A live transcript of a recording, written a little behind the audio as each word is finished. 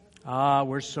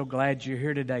We're so glad you're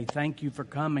here today. Thank you for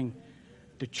coming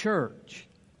to church.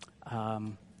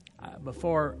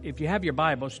 If you have your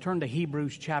Bibles, turn to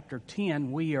Hebrews chapter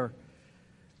 10. We are,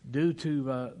 due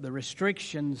to the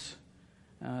restrictions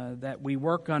that we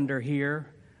work under here,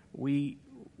 we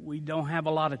don't have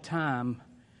a lot of time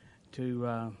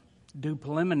to do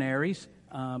preliminaries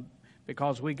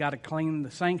because we got to clean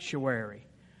the sanctuary.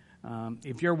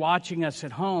 If you're watching us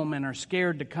at home and are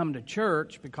scared to come to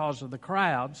church because of the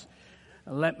crowds,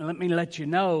 let me let you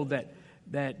know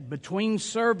that between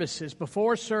services,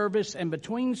 before service and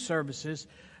between services,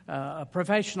 a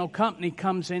professional company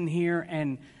comes in here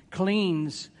and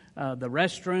cleans the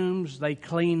restrooms. They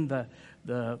clean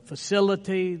the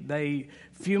facility. They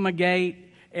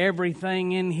fumigate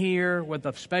everything in here with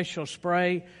a special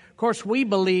spray. Of course, we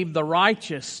believe the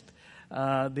righteous,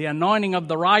 the anointing of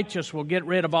the righteous will get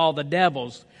rid of all the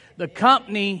devils. The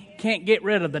company can't get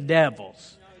rid of the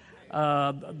devils.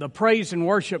 The praise and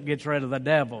worship gets rid of the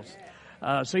devils.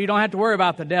 So you don't have to worry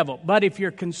about the devil. But if you're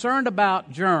concerned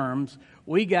about germs,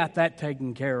 we got that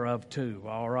taken care of too,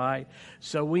 all right?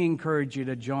 So we encourage you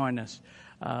to join us.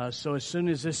 So as soon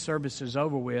as this service is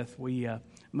over with, we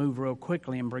move real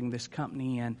quickly and bring this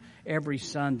company in every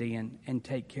Sunday and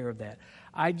take care of that.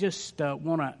 I just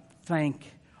want to thank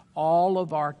all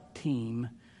of our team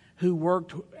who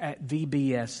worked at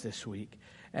VBS this week.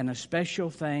 And a special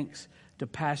thanks to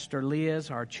Pastor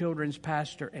Liz, our children's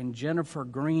pastor, and Jennifer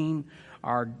Green,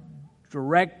 our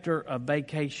director of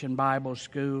Vacation Bible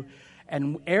School.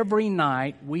 And every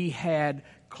night we had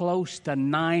close to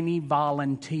 90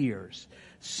 volunteers,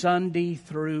 Sunday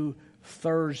through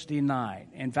Thursday night.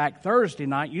 In fact, Thursday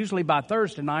night, usually by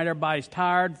Thursday night, everybody's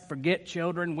tired, forget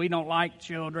children, we don't like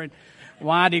children.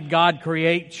 Why did God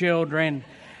create children?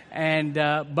 And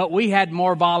but we had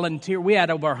more volunteers. We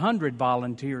had over 100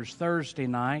 volunteers Thursday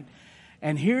night.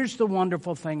 And here's the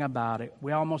wonderful thing about it.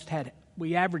 We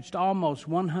averaged almost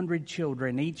 100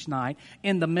 children each night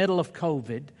in the middle of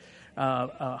COVID.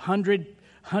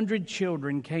 100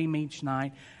 children came each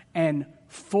night, and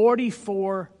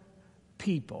 44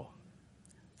 people,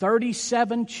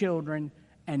 37 children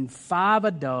and 5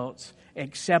 adults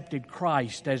accepted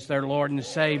Christ as their Lord and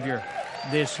Savior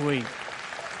this week.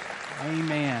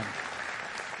 Amen.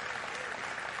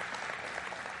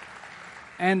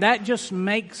 And that just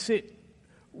makes it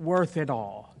worth it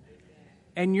all.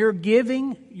 And your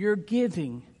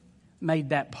giving made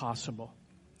that possible.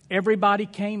 Everybody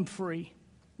came free.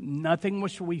 Nothing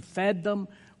was, we fed them.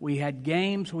 We had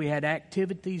games. We had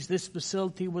activities. This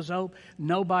facility was open.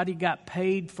 Nobody got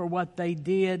paid for what they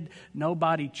did.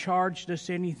 Nobody charged us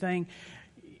anything.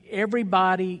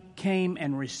 Everybody came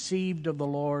and received of the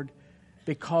Lord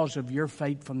because of your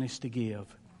faithfulness to give.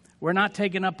 We're not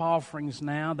taking up offerings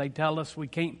now. They tell us we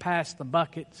can't pass the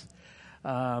buckets.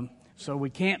 So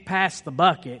we can't pass the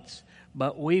buckets.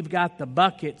 But we've got the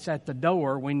buckets at the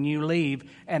door when you leave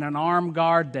and an armed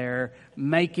guard there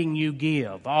making you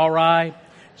give. All right?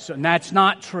 So that's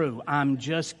not true. I'm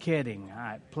just kidding.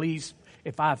 Please,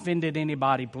 if I offended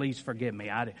anybody, please forgive me.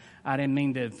 I didn't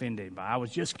mean to offend anybody. I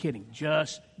was just kidding.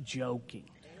 Just joking.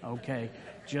 Okay?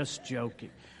 Just joking.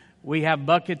 We have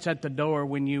buckets at the door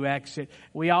when you exit.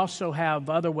 We also have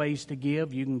other ways to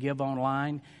give. You can give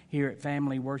online here at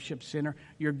Family Worship Center.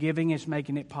 Your giving is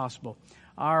making it possible.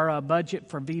 Our budget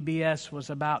for VBS was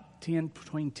about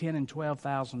between $10,000 and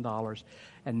 $12,000,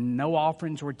 and no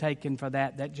offerings were taken for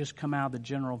that. That just come out of the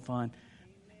general fund,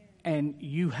 and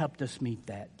you helped us meet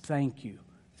that. Thank you.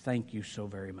 Thank you so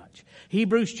very much.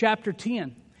 Hebrews chapter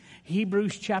 10.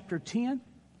 Hebrews chapter 10,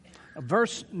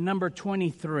 verse number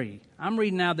 23. I'm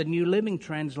reading now the New Living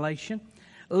Translation.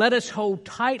 Let us hold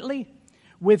tightly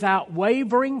without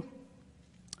wavering.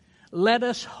 Let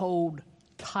us hold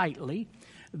tightly.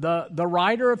 The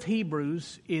writer of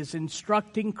Hebrews is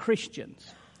instructing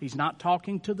Christians. He's not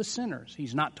talking to the sinners.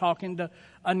 He's not talking to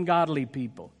ungodly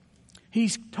people.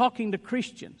 He's talking to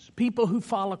Christians, people who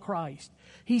follow Christ.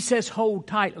 He says hold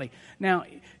tightly. Now,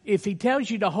 if he tells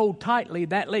you to hold tightly,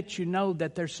 that lets you know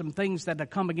that there's some things that have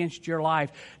come against your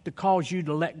life to cause you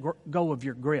to let go of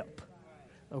your grip.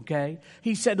 Okay?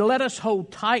 He said, let us hold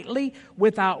tightly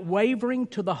without wavering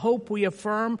to the hope we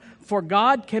affirm, for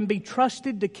God can be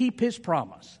trusted to keep His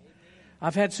promise.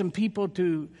 I've had some people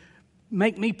to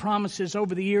make me promises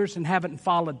over the years and haven't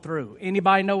followed through.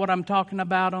 Anybody know what I'm talking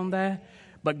about on that?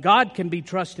 But God can be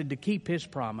trusted to keep His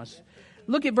promise.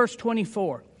 Look at verse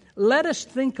 24. Let us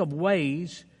think of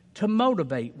ways to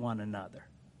motivate one another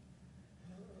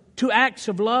to acts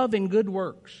of love and good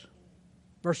works.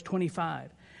 Verse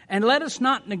 25. And let us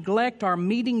not neglect our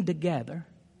meeting together,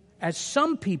 as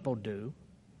some people do,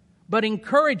 but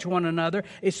encourage one another,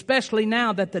 especially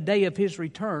now that the day of His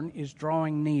return is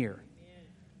drawing near.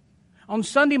 On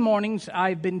Sunday mornings,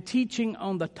 I've been teaching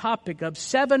on the topic of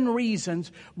 7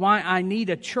 reasons why I need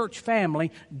a church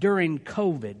family during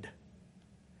COVID.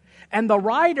 And the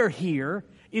writer here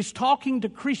is talking to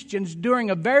Christians during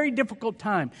a very difficult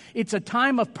time. It's a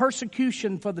time of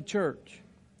persecution for the church.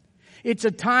 It's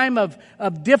a time of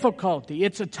difficulty.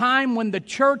 It's a time when the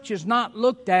church is not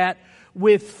looked at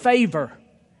with favor.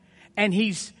 And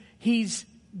he's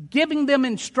giving them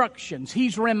instructions.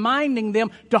 He's reminding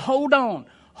them to hold on.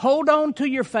 Hold on to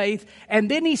your faith. And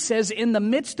then he says, in the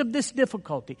midst of this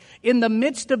difficulty, in the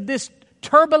midst of this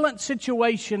turbulent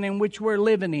situation in which we're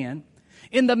living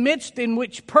in the midst in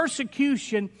which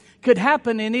persecution could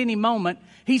happen in any moment,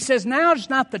 he says, now's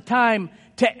not the time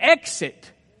to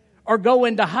exit or go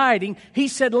into hiding. He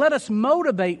said, let us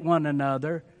motivate one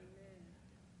another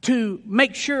to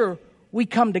make sure we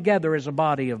come together as a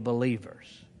body of believers.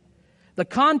 The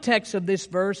context of this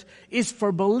verse is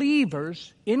for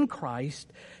believers in Christ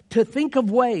to think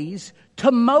of ways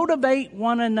to motivate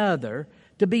one another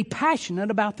to be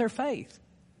passionate about their faith,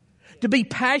 to be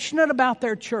passionate about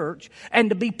their church, and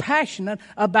to be passionate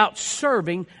about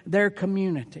serving their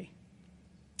community.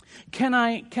 Can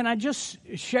I just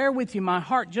share with you my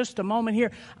heart just a moment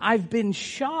here? I've been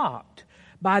shocked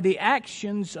by the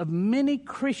actions of many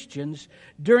Christians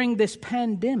during this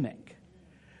pandemic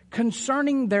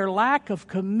concerning their lack of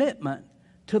commitment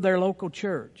to their local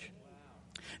church.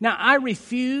 Now, I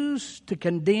refuse to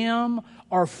condemn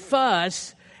or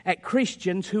fuss at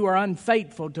Christians who are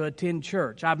unfaithful to attend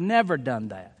church. I've never done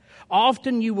that.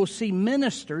 Often you will see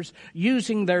ministers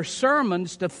using their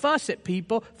sermons to fuss at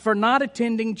people for not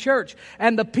attending church.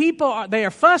 And the people they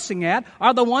are fussing at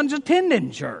are the ones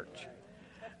attending church.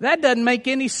 That doesn't make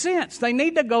any sense. They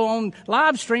need to go on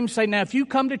live stream and say, now, if you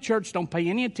come to church, don't pay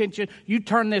any attention. You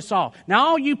turn this off. Now,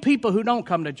 all you people who don't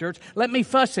come to church, let me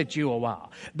fuss at you a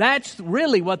while. That's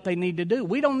really what they need to do.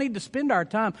 We don't need to spend our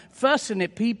time fussing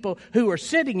at people who are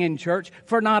sitting in church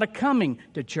for not coming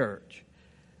to church.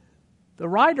 The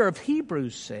writer of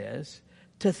Hebrews says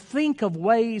to think of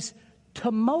ways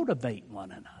to motivate one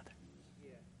another,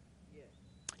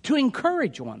 to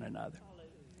encourage one another.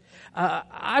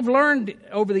 I've learned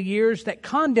over the years that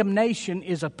condemnation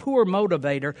is a poor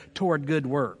motivator toward good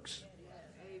works.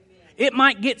 It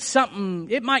might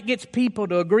get people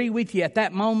to agree with you at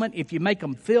that moment if you make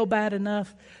them feel bad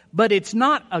enough, but it's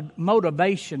not a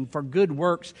motivation for good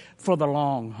works for the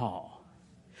long haul.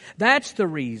 That's the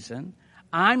reason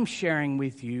I'm sharing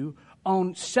with you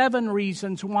on 7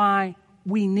 reasons why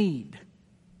we need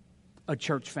a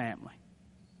church family.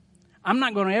 I'm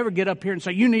not going to ever get up here and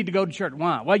say, you need to go to church.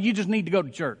 Why? Well, you just need to go to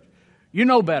church. You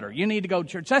know better. You need to go to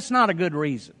church. That's not a good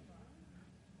reason.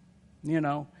 You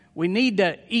know, we need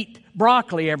to eat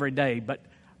broccoli every day, but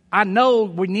I know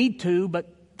we need to, but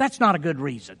that's not a good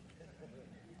reason.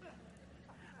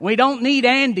 We don't need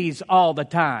Andes all the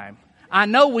time. I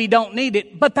know we don't need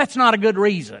it, but that's not a good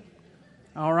reason.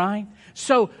 All right?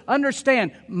 So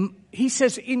understand, he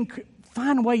says,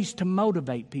 find ways to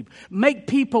motivate people. Make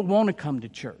people want to come to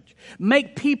church.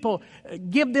 Make people,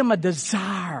 give them a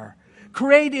desire.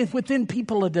 Create within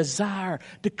people a desire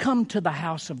to come to the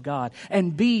house of God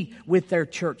and be with their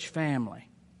church family.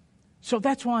 So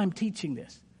that's why I'm teaching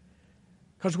this.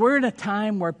 Because we're in a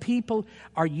time where people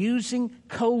are using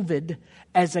COVID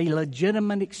as a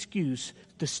legitimate excuse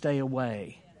to stay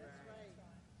away.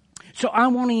 So I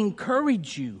want to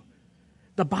encourage you.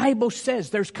 The Bible says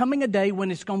there's coming a day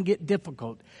when it's going to get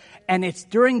difficult. And it's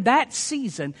during that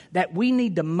season that we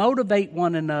need to motivate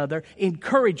one another,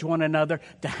 encourage one another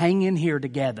to hang in here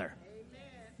together. Amen.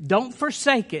 Don't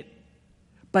forsake it,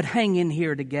 but hang in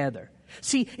here together.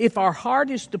 See, if our heart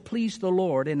is to please the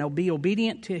Lord and be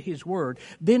obedient to His Word,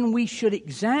 then we should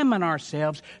examine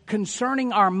ourselves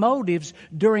concerning our motives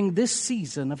during this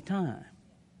season of time.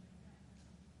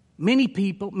 Many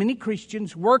people, many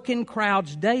Christians work in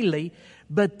crowds daily,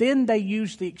 but then they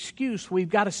use the excuse, we've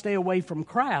got to stay away from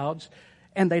crowds,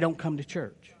 and they don't come to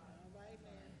church.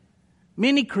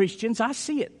 Many Christians, I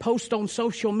see it, post on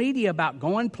social media about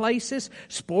going places,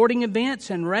 sporting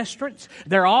events and restaurants.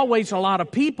 There are always a lot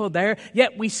of people there,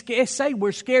 yet we say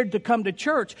we're scared to come to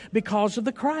church because of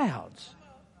the crowds.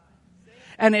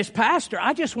 And as pastor,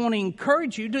 I just want to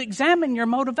encourage you to examine your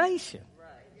motivation.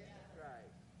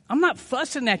 I'm not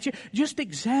fussing at you. Just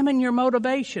examine your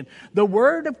motivation. The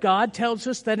Word of God tells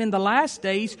us that in the last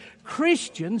days,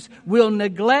 Christians will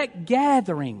neglect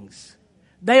gatherings.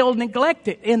 They'll neglect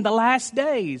it in the last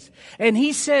days. And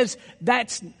He says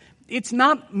it's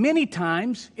not, many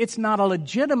times, it's not a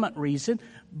legitimate reason,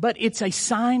 but it's a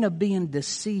sign of being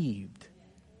deceived.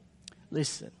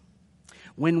 Listen,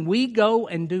 When we go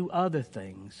and do other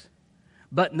things,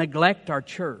 but neglect our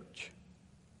church,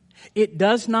 it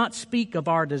does not speak of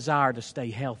our desire to stay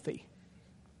healthy.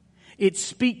 It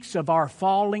speaks of our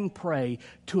falling prey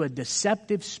to a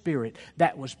deceptive spirit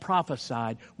that was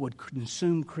prophesied would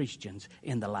consume Christians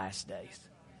in the last days.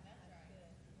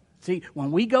 See,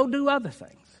 when we go do other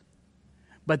things,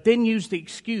 but then use the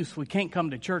excuse we can't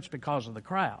come to church because of the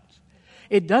crowds,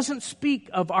 it doesn't speak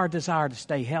of our desire to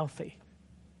stay healthy.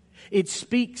 It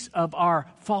speaks of our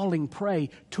falling prey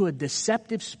to a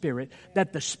deceptive spirit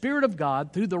that the Spirit of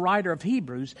God, through the writer of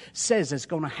Hebrews, says is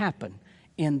going to happen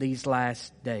in these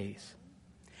last days.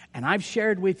 And I've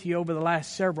shared with you over the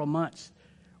last several months,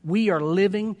 we are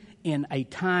living in a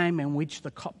time in which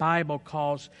the Bible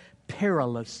calls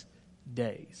perilous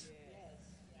days.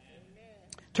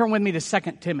 Turn with me to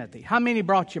 2 Timothy. How many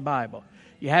brought your Bible?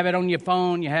 You have it on your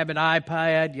phone, you have it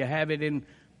iPad, you have it in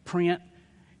print.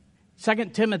 2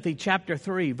 Timothy chapter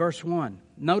 3, verse 1.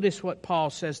 Notice what Paul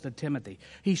says to Timothy.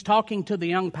 He's talking to the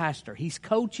young pastor. He's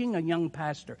coaching a young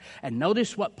pastor. And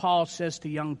notice what Paul says to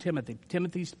young Timothy.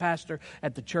 Timothy's pastor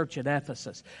at the church at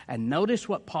Ephesus. And notice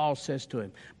what Paul says to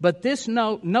him. But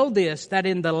know this, that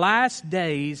in the last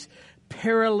days,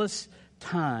 perilous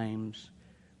times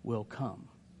will come.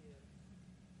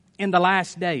 In the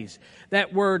last days.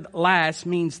 That word last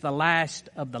means the last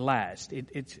of the last.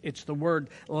 It's the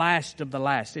word last of the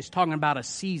last. It's talking about a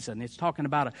season. It's talking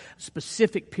about a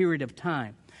specific period of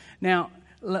time. Now,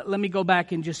 let me go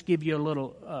back and just give you a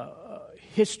little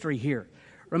history here.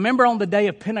 Remember on the day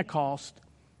of Pentecost,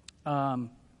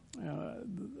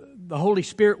 the Holy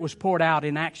Spirit was poured out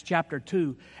in Acts chapter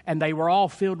 2, and they were all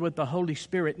filled with the Holy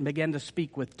Spirit and began to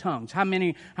speak with tongues.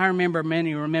 Many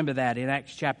remember that in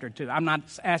Acts chapter 2. I'm not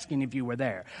asking if you were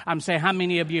there. I'm saying how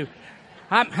many of you,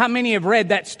 how many have read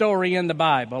that story in the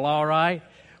Bible, all right?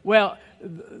 Well,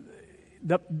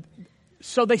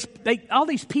 so all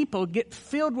these people get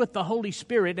filled with the Holy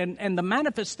Spirit, and the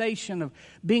manifestation of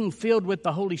being filled with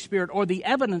the Holy Spirit, or the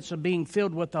evidence of being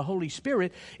filled with the Holy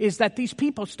Spirit, is that these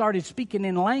people started speaking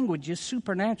in languages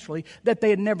supernaturally that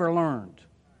they had never learned.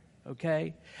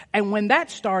 Okay? And when that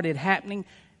started happening,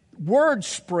 word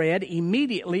spread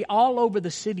immediately all over the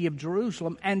city of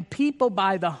Jerusalem, and people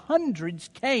by the hundreds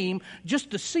came just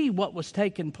to see what was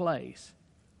taking place.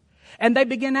 And they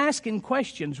began asking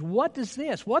questions. What is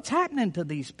this? What's happening to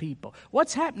these people?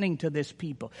 What's happening to this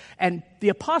people? And the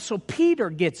Apostle Peter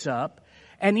gets up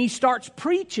and he starts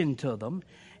preaching to them.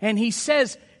 And he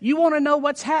says, you want to know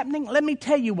what's happening? Let me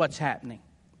tell you what's happening.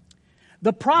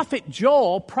 The prophet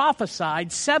Joel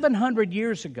prophesied 700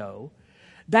 years ago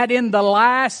that in the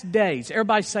last days,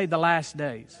 everybody say the last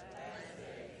days.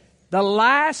 The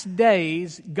last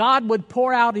days, God would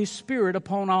pour out His Spirit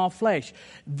upon all flesh.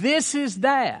 This is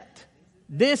that.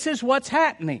 This is what's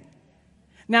happening.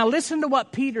 Now listen to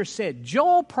what Peter said.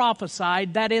 Joel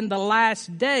prophesied that in the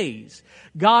last days,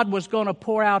 God was going to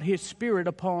pour out His Spirit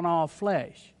upon all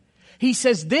flesh. He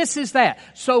says this is that.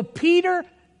 So Peter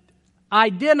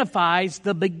identifies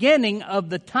the beginning of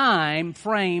the time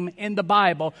frame in the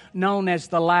Bible known as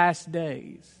the last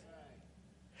days.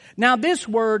 Now this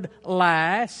word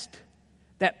last,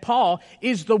 that Paul,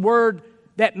 is the word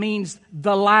that means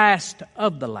the last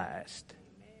of the last.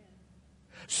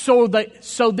 So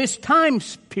this time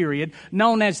period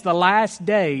known as the last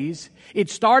days, it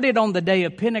started on the day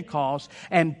of Pentecost,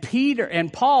 and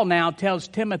Paul now tells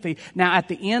Timothy, now at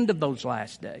the end of those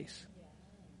last days,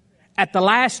 at the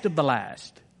last of the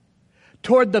last,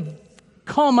 toward the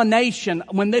culmination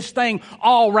when this thing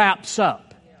all wraps up,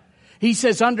 he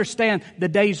says, understand the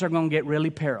days are going to get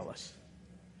really perilous.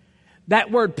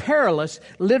 That word perilous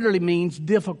literally means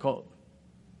difficult,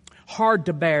 hard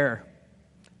to bear,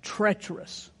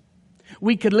 treacherous.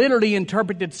 We could literally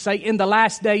interpret it to say, in the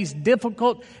last days,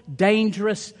 difficult,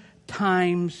 dangerous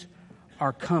times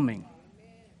are coming.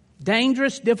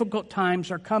 Dangerous, difficult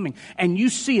times are coming. And you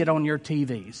see it on your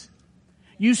TVs.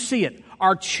 You see it.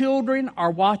 Our children are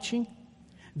watching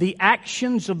the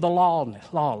actions of the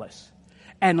lawless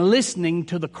and listening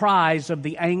to the cries of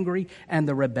the angry and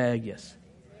the rebellious.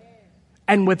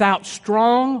 And without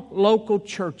strong local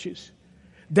churches,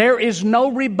 there is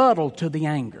no rebuttal to the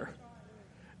anger.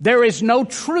 There is no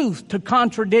truth to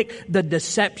contradict the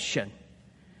deception.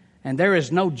 And there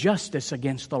is no justice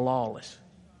against the lawless.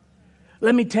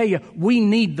 Let me tell you, we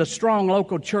need the strong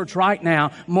local church right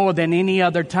now more than any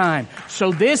other time.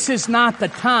 So this is not the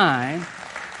time.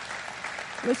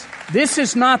 This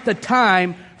is not the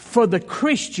time for the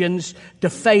Christians to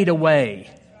fade away.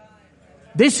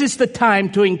 This is the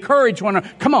time to encourage one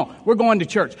another. Come on, we're going to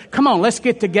church. Come on, let's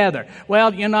get together.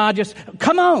 Well,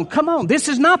 come on. This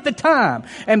is not the time.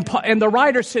 And the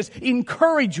writer says,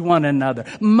 encourage one another.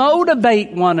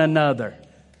 Motivate one another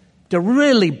to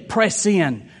really press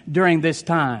in during this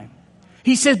time.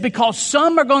 He says, because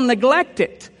some are going to neglect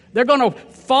it. They're going to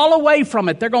fall away from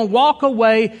it. They're going to walk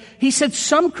away. He said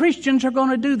some Christians are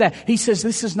going to do that. He says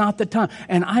this is not the time.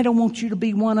 And I don't want you to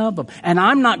be one of them. And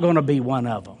I'm not going to be one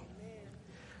of them.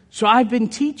 So I've been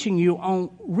teaching you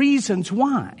on reasons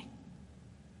why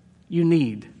you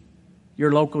need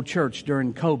your local church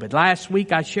during COVID. Last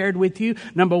week I shared with you,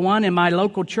 number one, in my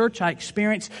local church I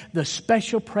experienced the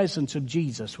special presence of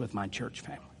Jesus with my church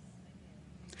family.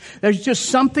 There's just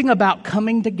something about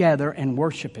coming together and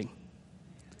worshiping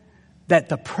that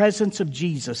the presence of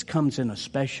Jesus comes in a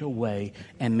special way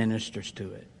and ministers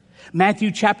to it.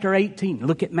 Matthew chapter 18.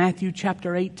 Look at Matthew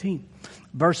chapter 18,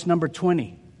 verse number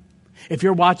 20. If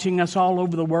you're watching us all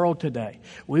over the world today,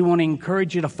 we want to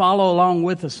encourage you to follow along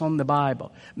with us on the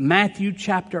Bible. Matthew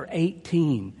chapter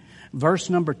 18, verse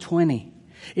number 20.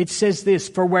 It says this,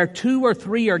 for where 2 or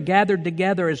 3 are gathered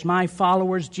together as my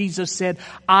followers, Jesus said,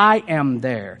 I am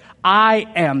there. I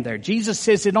am there. Jesus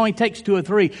says it only takes 2 or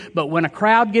 3, but when a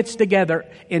crowd gets together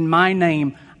in my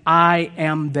name, I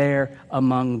am there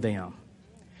among them.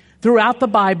 Throughout the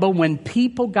Bible, when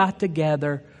people got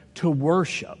together to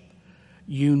worship,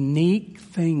 unique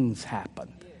things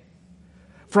happened.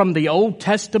 From the Old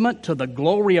Testament to the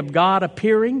glory of God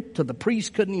appearing, to the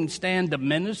priest couldn't even stand to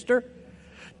minister,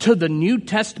 to the New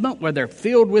Testament where they're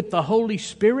filled with the Holy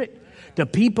Spirit, to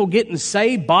people getting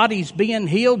saved, bodies being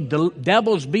healed,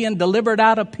 devils being delivered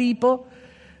out of people,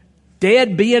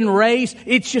 dead being raised.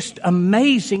 It's just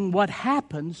amazing what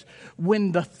happens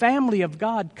when the family of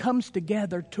God comes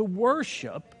together to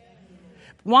worship.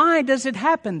 Why does it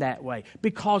happen that way?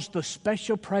 Because the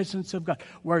special presence of God.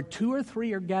 Where 2 or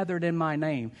 3 are gathered in my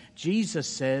name, Jesus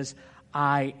says,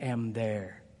 I am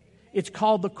there. It's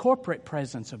called the corporate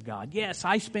presence of God. Yes,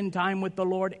 I spend time with the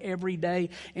Lord every day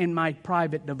in my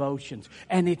private devotions.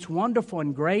 And it's wonderful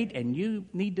and great, and you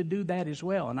need to do that as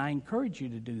well. And I encourage you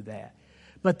to do that.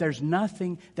 But there's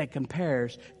nothing that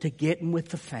compares to getting with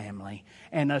the family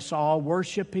and us all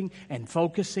worshiping and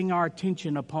focusing our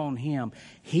attention upon Him.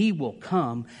 He will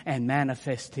come and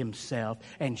manifest Himself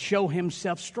and show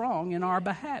Himself strong in our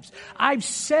behalf. I've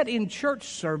sat in church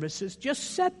services,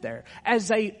 just sat there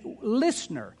as a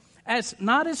listener,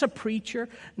 not as a preacher,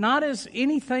 not as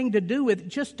anything to do with,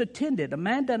 just attended.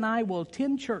 Amanda and I will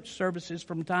attend church services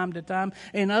from time to time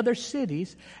in other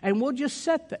cities, and we'll just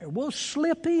sit there. We'll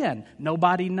slip in.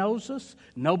 Nobody knows us.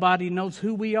 Nobody knows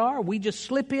who we are. We just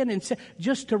slip in and sit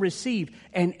just to receive.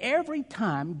 And every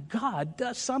time God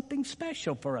does something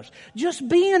special for us, just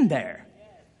being there.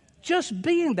 Just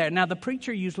being there. Now, the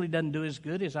preacher usually doesn't do as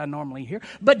good as I normally hear,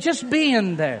 but just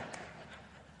being there.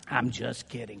 I'm just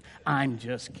kidding. I'm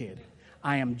just kidding.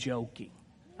 I am joking.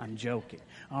 I'm joking.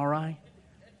 All right?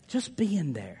 Just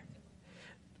being there.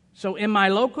 So in my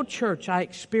local church, I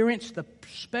experienced the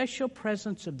special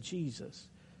presence of Jesus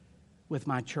with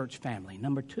my church family.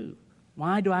 Number 2,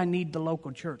 why do I need the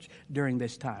local church during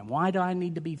this time? Why do I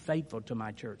need to be faithful to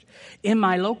my church? In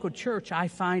my local church, I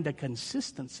find a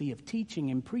consistency of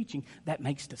teaching and preaching that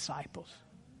makes disciples.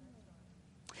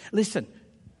 Listen.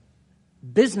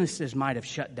 Businesses might have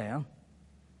shut down.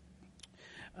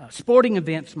 Sporting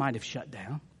events might have shut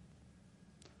down.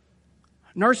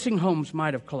 Nursing homes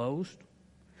might have closed.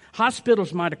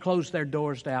 Hospitals might have closed their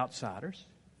doors to outsiders.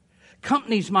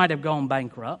 Companies might have gone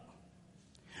bankrupt.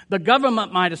 The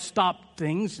government might have stopped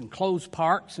things and closed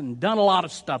parks and done a lot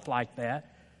of stuff like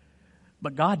that.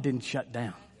 But God didn't shut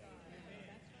down.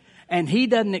 And He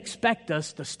doesn't expect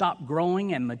us to stop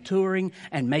growing and maturing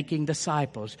and making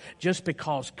disciples just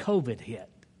because COVID hit.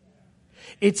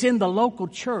 It's in the local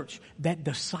church that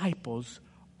disciples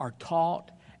are taught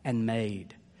and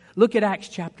made. Look at Acts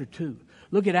chapter 2.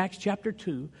 Look at Acts chapter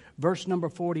 2, verse number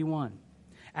 41.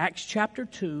 Acts chapter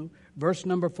 2, verse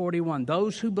number 41.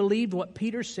 Those who believed what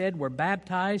Peter said were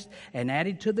baptized and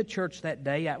added to the church that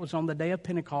day. That was on the day of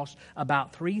Pentecost,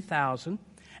 about 3,000.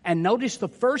 And notice the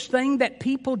first thing that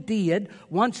people did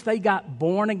once they got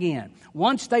born again,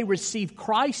 once they received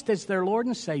Christ as their Lord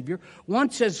and Savior,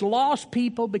 once as lost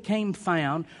people became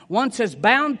found, once as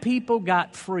bound people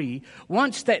got free,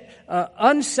 once that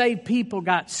unsaved people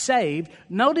got saved,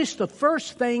 notice the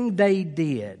first thing they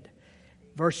did.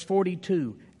 Verse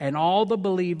 42, and all the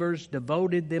believers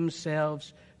devoted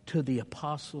themselves to the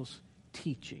apostles'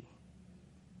 teaching.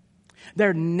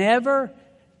 There never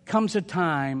comes a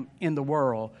time in the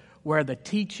world where the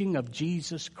teaching of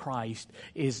Jesus Christ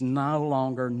is no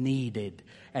longer needed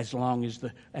as long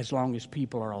as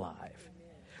people are alive.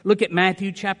 Look at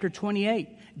Matthew chapter 28.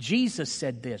 Jesus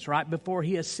said this right before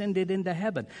he ascended into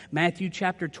heaven. Matthew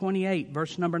chapter 28,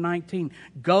 verse number 19.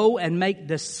 Go and make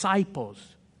disciples,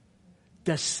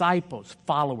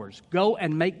 followers. Go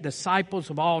and make disciples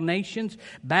of all nations,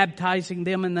 baptizing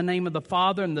them in the name of the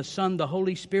Father and the Son, the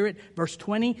Holy Spirit. Verse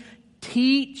 20.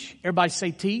 Teach, everybody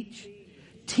say teach.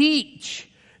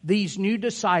 Teach these new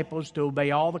disciples to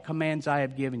obey all the commands I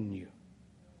have given you.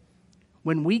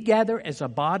 When we gather as a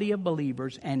body of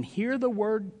believers and hear the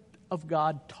Word of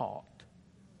God taught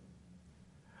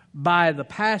by the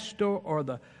pastor or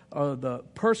the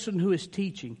person who is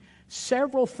teaching,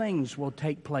 several things will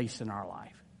take place in our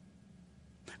life.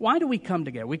 Why do we come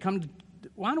together?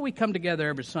 Why do we come together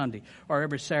every Sunday or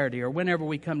every Saturday or whenever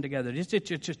we come together? Just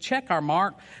to check our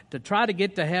mark, to try to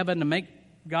get to heaven, to make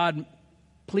God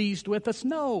pleased with us?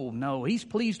 No. He's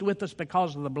pleased with us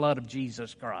because of the blood of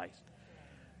Jesus Christ.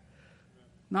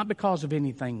 Not because of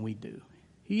anything we do.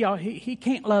 He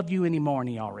can't love you anymore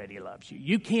than he already loves you.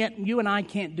 You and I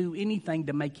can't do anything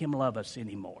to make him love us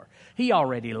anymore. He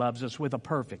already loves us with a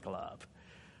perfect love.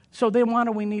 So then why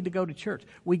do we need to go to church?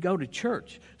 We go to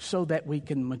church so that we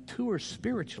can mature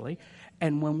spiritually.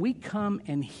 And when we come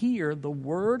and hear the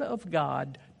Word of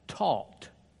God taught,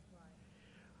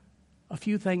 a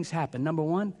few things happen. Number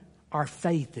one, our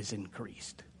faith is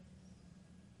increased.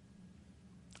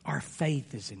 Our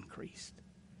faith is increased.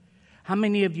 How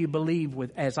many of you believe,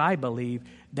 as I believe,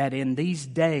 that in these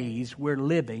days we're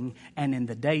living and in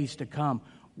the days to come,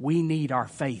 we need our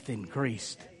faith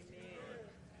increased?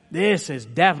 This is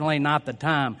definitely not the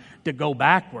time to go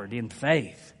backward in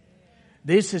faith.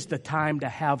 This is the time to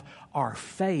have our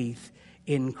faith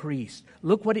increased.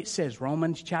 Look what it says,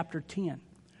 Romans chapter 10.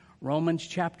 Romans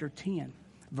chapter 10,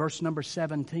 verse number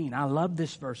 17. I love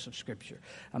this verse of Scripture.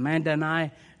 Amanda and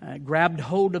I grabbed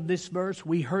hold of this verse.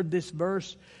 We heard this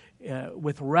verse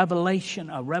with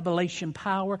revelation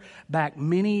power back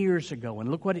many years ago. And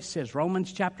look what it says,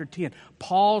 Romans chapter 10.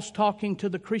 Paul's talking to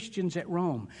the Christians at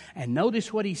Rome. And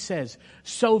notice what he says.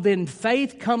 So then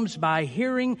faith comes by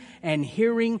hearing, and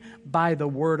hearing by the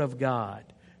Word of God.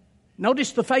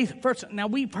 Notice the faith first. Now,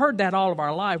 we've heard that all of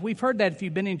our life. We've heard that if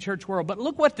you've been in church world. But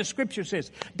look what the Scripture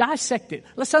says. Dissect it.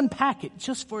 Let's unpack it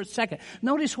just for a second.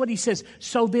 Notice what he says.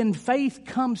 So then faith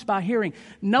comes by hearing.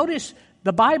 Notice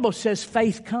the Bible says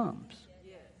faith comes.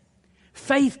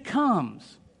 Faith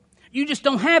comes. You just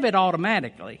don't have it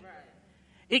automatically.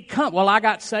 It comes. Well, I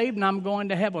got saved and I'm going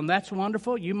to heaven. That's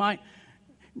wonderful. You might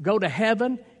go to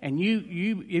heaven and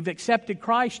you've accepted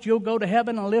Christ. You'll go to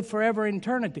heaven and live forever in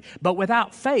eternity. But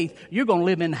without faith, you're going to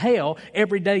live in hell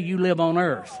every day you live on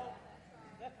earth.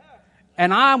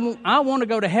 And I want to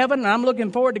go to heaven, and I'm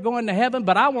looking forward to going to heaven,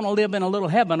 but I want to live in a little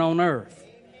heaven on earth.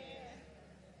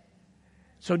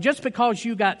 So just because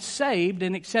you got saved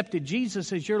and accepted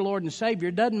Jesus as your Lord and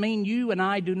Savior doesn't mean you and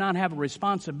I do not have a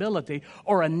responsibility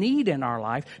or a need in our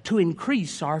life to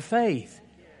increase our faith.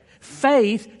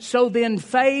 Faith, so then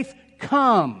faith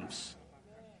comes.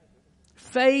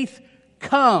 Faith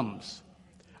comes.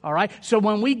 All right? So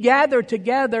when we gather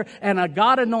together and a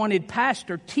God-anointed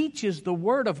pastor teaches the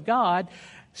Word of God,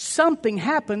 something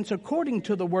happens according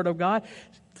to the Word of God.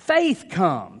 Faith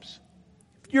comes.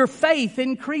 Your faith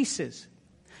increases.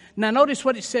 Now notice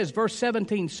what it says, verse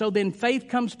 17. So then faith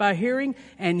comes by hearing,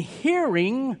 and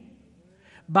hearing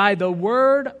by the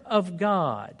Word of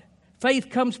God.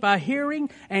 Faith comes by hearing,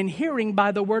 and hearing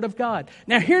by the Word of God.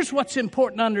 Now here's what's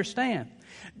important to understand.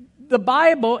 The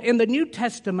Bible in the New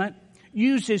Testament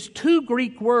uses two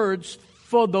Greek words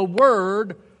for the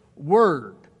word,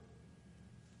 word.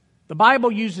 The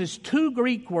Bible uses two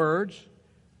Greek words,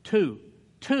 two,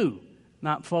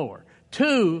 not four.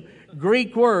 Two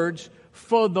Greek words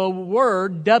for the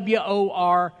word,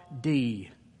 W-O-R-D.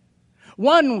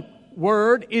 One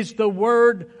word is the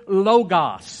word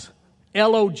logos,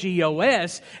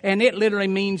 L-O-G-O-S, and it literally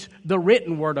means the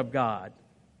written Word of God,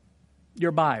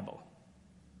 your Bible.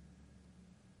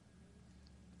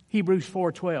 Hebrews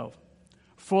 4:12.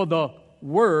 For the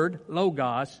Word,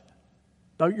 logos,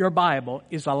 your Bible,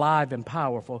 is alive and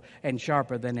powerful and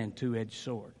sharper than a two-edged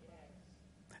sword.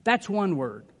 That's one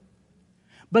word.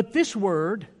 But this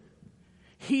word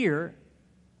here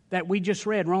that we just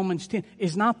read, Romans 10,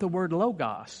 is not the word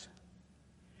logos.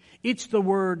 It's the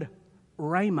word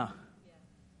rhema.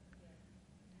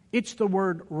 It's the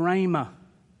word rhema.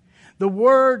 The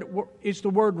word is the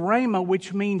word rhema,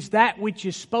 which means that which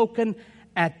is spoken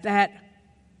at that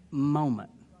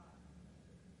moment.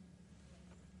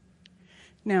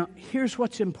 Now, here's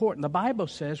what's important. The Bible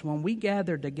says when we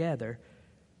gather together,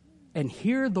 and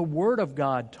hear the Word of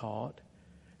God taught,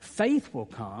 faith will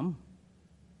come.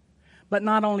 But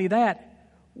not only that,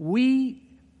 we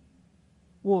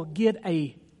will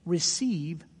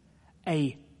receive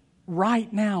a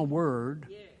right now word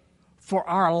for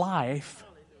our life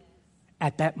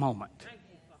at that moment.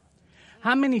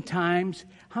 How many times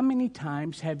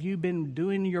have you been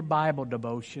doing your Bible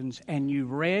devotions and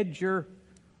you've read your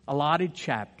allotted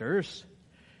chapters,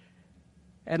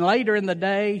 and later in the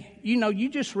day, you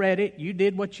just read it, you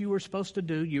did what you were supposed to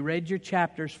do, you read your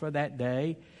chapters for that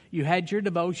day, you had your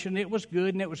devotion, it was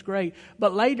good and it was great,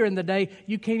 but later in the day,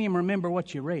 you can't even remember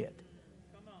what you read.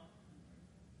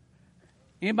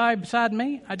 Anybody beside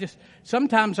me?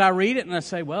 Sometimes I read it and I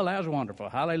say, well, that was wonderful.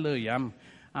 Hallelujah.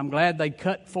 I'm glad they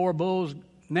cut 4 bulls'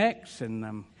 necks, and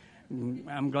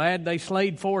I'm glad they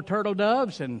slayed 4 turtle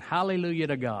doves, and hallelujah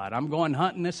to God. I'm going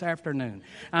hunting this afternoon.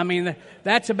 I mean,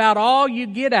 that's about all you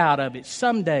get out of it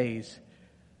some days.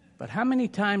 But how many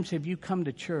times have you come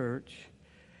to church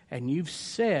and you've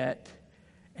sat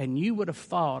and you would have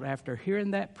thought after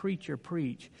hearing that preacher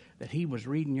preach that he was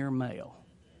reading your mail?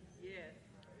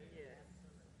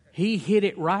 He hit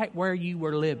it right where you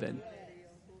were living.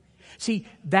 See,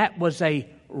 that was a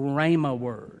rhema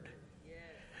word.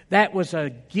 That was a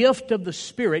gift of the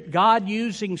Spirit, God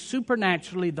using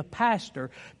supernaturally the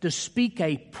pastor to speak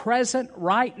a present,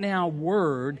 right now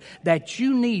word that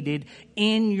you needed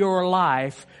in your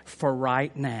life for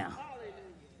right now.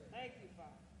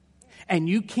 And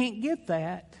you can't get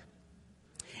that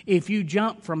if you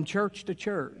jump from church to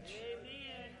church.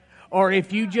 Or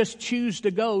if you just choose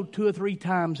to go 2 or 3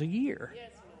 times a year.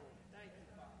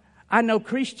 I know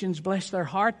Christians, bless their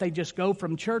heart, they just go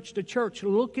from church to church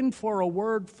looking for a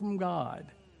word from God.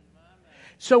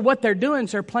 So what they're doing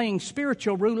is they're playing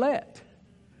spiritual roulette,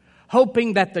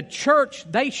 hoping that the church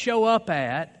they show up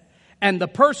at and the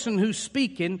person who's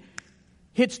speaking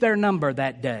hits their number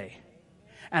that day.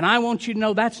 And I want you to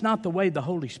know that's not the way the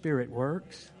Holy Spirit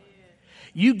works.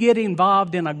 You get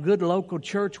involved in a good local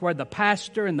church where the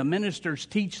pastor and the ministers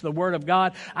teach the Word of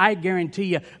God, I guarantee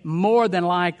you, more than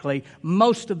likely,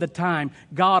 most of the time,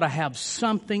 God will have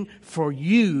something for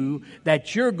you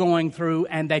that you're going through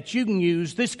and that you can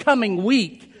use this coming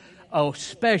week, a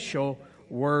special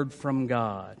word from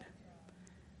God.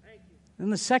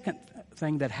 And the second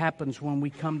thing that happens when we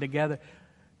come together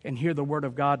and hear the Word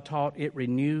of God taught, it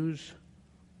renews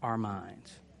our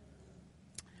minds.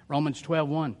 Romans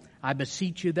 12:1. I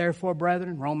beseech you, therefore,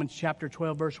 brethren, Romans chapter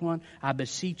 12, verse 1, I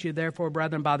beseech you, therefore,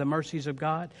 brethren, by the mercies of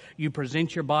God, you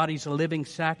present your bodies a living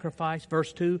sacrifice.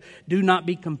 Verse 2, do not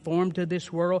be conformed to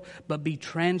this world, but be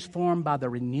transformed by the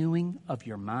renewing of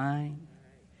your mind.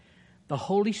 The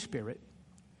Holy Spirit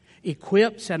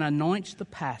equips and anoints the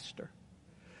pastor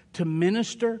to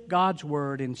minister God's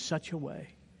word in such a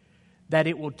way that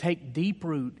it will take deep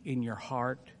root in your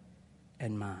heart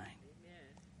and mind.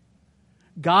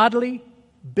 Godly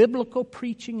biblical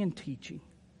preaching and teaching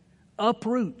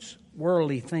uproots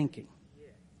worldly thinking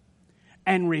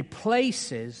and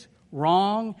replaces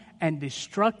wrong and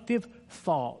destructive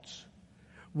thoughts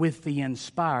with the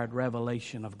inspired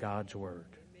revelation of God's Word.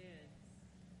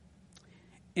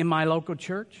 In my local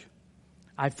church,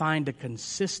 I find a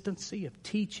consistency of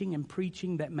teaching and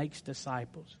preaching that makes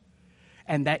disciples.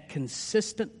 And that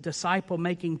consistent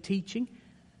disciple-making teaching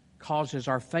causes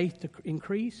our faith to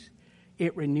increase.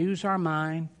 It renews our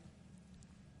mind.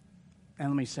 And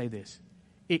let me say this.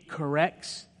 It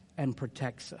corrects and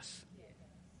protects us.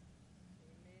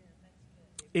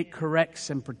 It corrects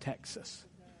and protects us.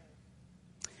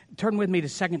 Turn with me to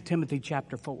 2 Timothy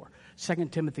chapter 4. 2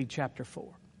 Timothy chapter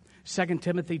 4. 2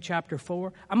 Timothy chapter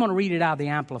 4. I'm going to read it out of the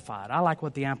Amplified. I like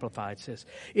what the Amplified says.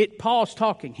 Paul's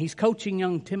talking. He's coaching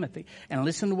young Timothy. And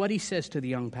listen to what he says to the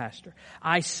young pastor.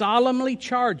 I solemnly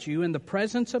charge you in the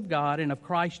presence of God and of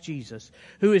Christ Jesus,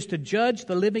 who is to judge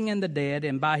the living and the dead,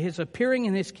 and by his appearing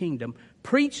in his kingdom,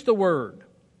 preach the word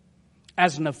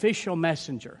as an official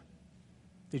messenger.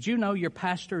 Did you know your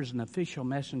pastor is an official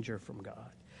messenger from God?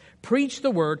 Preach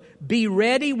the word. Be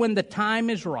ready when the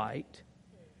time is right.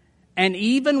 And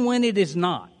even when it is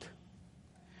not,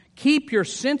 keep your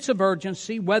sense of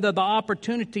urgency, whether the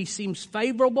opportunity seems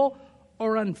favorable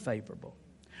or unfavorable,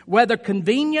 whether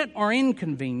convenient or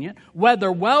inconvenient, whether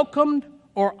welcomed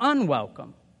or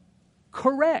unwelcome.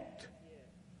 Correct.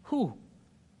 Who?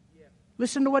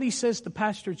 Listen to what he says the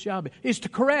pastor's job is to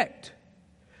correct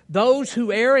those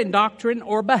who err in doctrine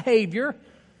or behavior,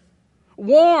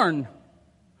 warn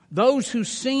those who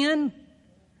sin,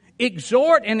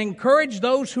 exhort and encourage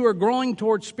those who are growing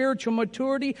towards spiritual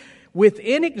maturity with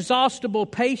inexhaustible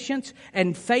patience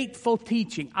and faithful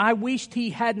teaching. I wished he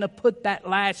hadn't put that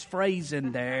last phrase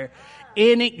in there.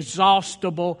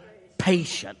 Inexhaustible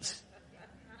patience.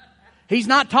 He's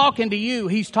not talking to you.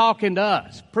 He's talking to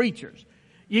us, preachers.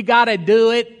 You got to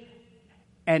do it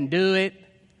and do it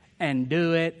and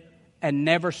do it and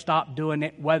never stop doing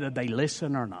it, whether they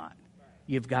listen or not.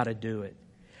 You've got to do it.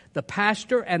 The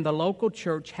pastor and the local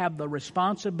church have the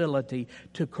responsibility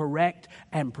to correct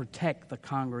and protect the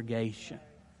congregation.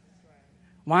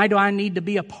 Why do I need to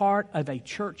be a part of a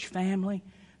church family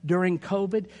during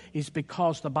COVID? Is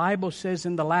because the Bible says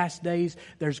in the last days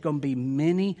there's going to be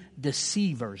many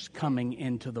deceivers coming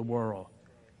into the world.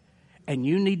 And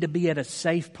you need to be at a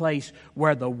safe place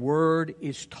where the Word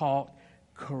is taught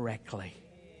correctly.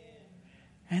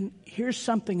 And here's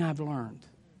something I've learned.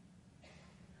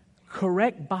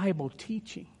 Correct Bible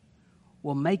teaching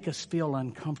will make us feel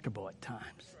uncomfortable at times.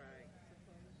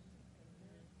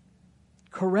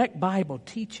 Correct Bible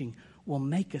teaching will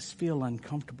make us feel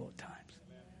uncomfortable at times.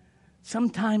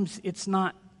 Sometimes it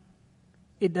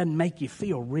doesn't make you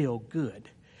feel real good,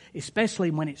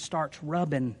 especially when it starts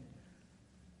rubbing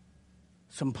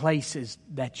some places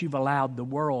that you've allowed the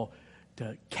world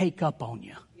to cake up on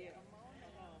you.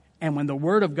 And when the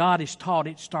Word of God is taught,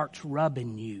 it starts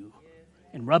rubbing you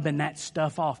and rubbing that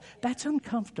stuff off. That's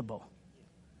uncomfortable.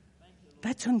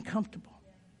 That's uncomfortable.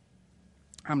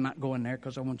 I'm not going there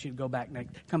because I want you to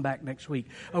come back next week.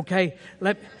 Okay,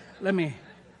 let me.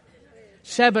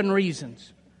 7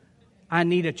 reasons I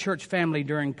need a church family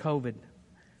during COVID.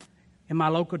 In my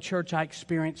local church, I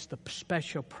experienced the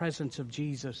special presence of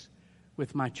Jesus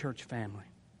with my church family.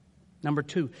 Number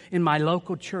 2, in my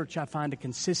local church, I find a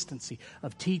consistency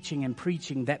of teaching and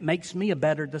preaching that makes me a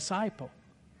better disciple.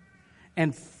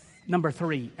 And number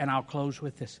 3, and I'll close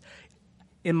with this.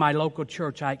 In my local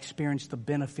church, I experienced the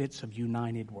benefits of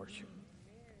united worship.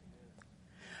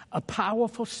 A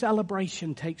powerful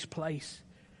celebration takes place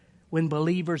when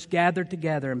believers gather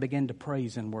together and begin to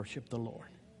praise and worship the Lord.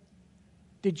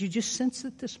 Did you just sense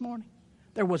it this morning?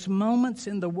 There was moments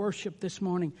in the worship this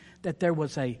morning that there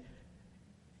was a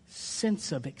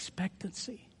sense of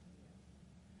expectancy.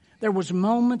 There was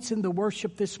moments in the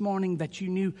worship this morning that you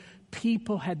knew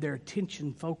people had their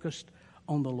attention focused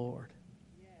on the Lord.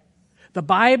 The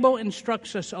Bible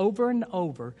instructs us over and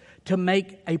over to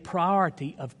make a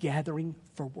priority of gathering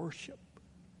for worship.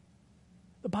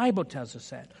 The Bible tells us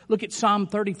that. Look at Psalm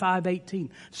 35:18.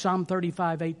 Psalm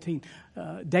 35:18.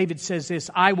 David says this,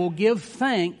 I will give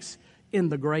thanks in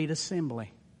the great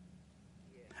assembly.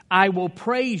 I will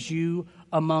praise you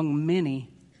among many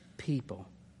people.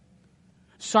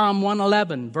 Psalm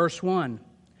 111, verse 1.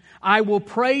 I will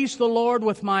praise the Lord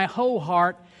with my whole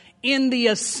heart in the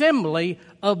assembly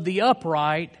of the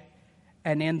upright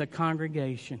and in the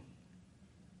congregation.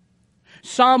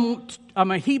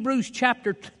 Hebrews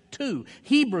chapter 2.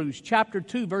 Hebrews chapter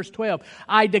 2, verse 12.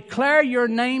 I declare your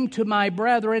name to my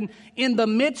brethren. In the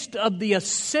midst of the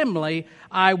assembly,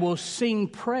 I will sing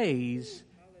praise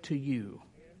to you.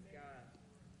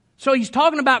 So he's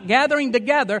talking about gathering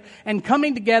together and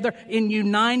coming together in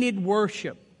united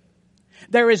worship.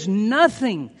 There is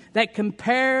nothing that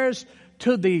compares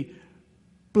to the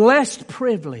blessed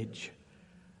privilege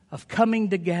of coming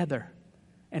together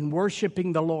and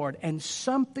worshiping the Lord. And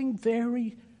something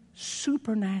very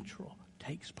supernatural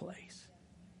takes place.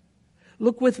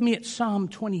 Look with me at Psalm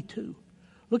 22.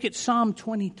 Look at Psalm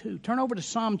 22. Turn over to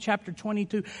Psalm chapter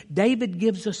 22. David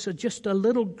gives us just a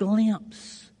little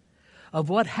glimpse of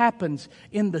what happens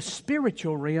in the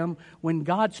spiritual realm when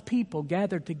God's people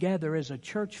gather together as a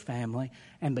church family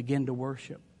and begin to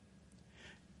worship.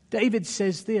 David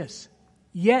says this,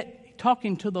 yet,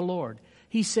 talking to the Lord,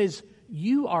 he says,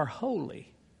 you are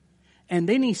holy. And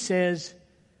then he says,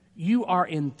 you are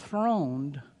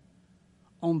enthroned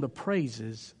on the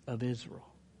praises of Israel.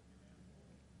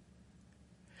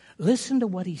 Listen to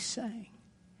what he's saying.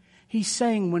 He's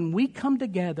saying when we come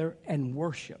together and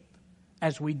worship,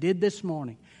 as we did this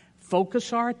morning,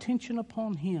 focus our attention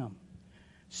upon Him,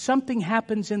 something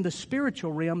happens in the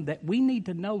spiritual realm that we need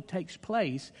to know takes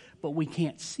place, but we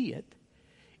can't see it.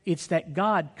 It's that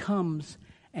God comes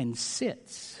and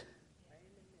sits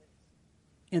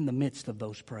in the midst of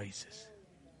those praises.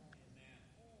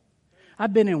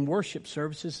 I've been in worship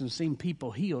services and seen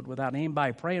people healed without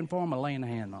anybody praying for them or laying a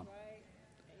hand on them.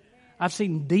 I've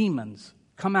seen demons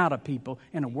come out of people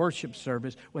in a worship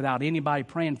service without anybody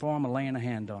praying for them or laying a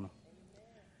hand on them.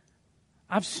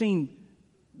 I've seen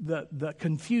the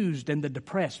confused and the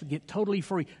depressed get totally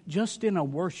free just in a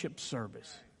worship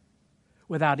service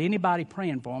without anybody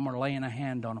praying for them or laying a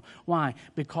hand on them. Why?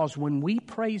 Because when we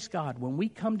praise God, when we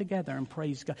come together and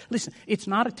praise God, listen, it's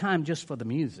not a time just for the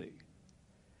music.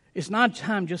 It's not a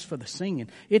time just for the singing.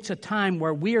 It's a time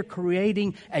where we are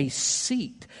creating a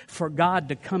seat for God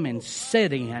to come and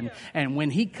sit in. And when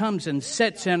He comes and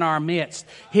sits in our midst,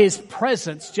 His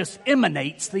presence just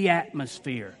emanates the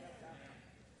atmosphere.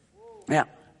 Now,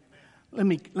 let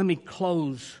me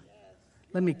close.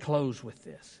 Let me close with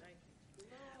this.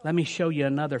 Let me show you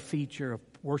another feature of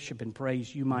worship and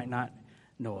praise you might not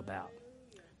know about.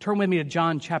 Turn with me to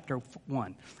John chapter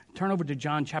 1. Turn over to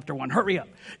John chapter 1. Hurry up.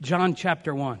 John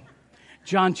chapter 1.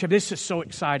 This is so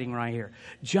exciting right here.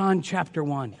 John chapter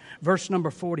 1, verse number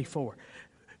 44.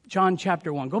 John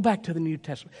chapter 1. Go back to the New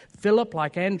Testament. Philip,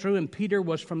 like Andrew and Peter,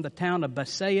 was from the town of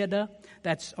Bethsaida.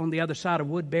 That's on the other side of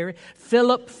Woodbury.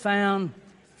 Philip found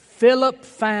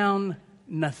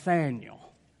Nathanael.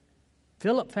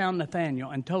 Philip found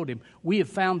Nathanael and told him, "We have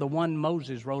found the one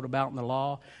Moses wrote about in the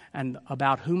law, and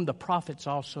about whom the prophets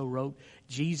also wrote,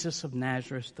 Jesus of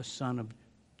Nazareth, the son of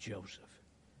Joseph."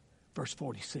 Verse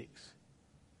 46.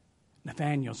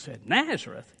 Nathanael said,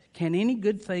 "Nazareth? Can any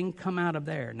good thing come out of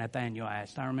there?" Nathanael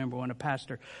asked. I remember when a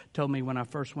pastor told me when I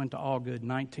first went to Allgood in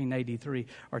 1983,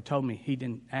 or told me, he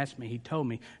didn't ask me, he told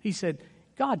me, he said,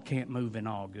 "God can't move in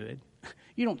Allgood.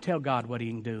 You don't tell God what He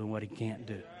can do and what He can't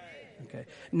do." Okay.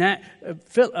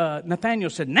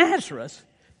 Nathanael said, "Nazareth?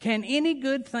 Can any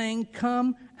good thing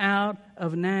come out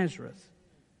of Nazareth?"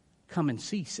 "Come and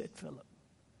see," said Philip.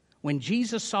 When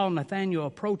Jesus saw Nathanael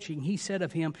approaching, He said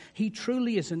of him, "He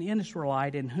truly is an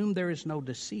Israelite in whom there is no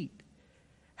deceit."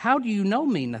 "How do you know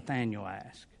me?" Nathanael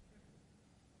asked.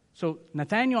 So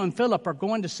Nathanael and Philip are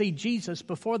going to see Jesus.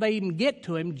 Before they even get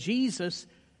to Him, Jesus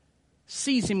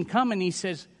sees him coming. He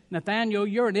says, "Nathanael,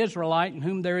 you're an Israelite in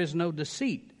whom there is no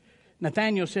deceit."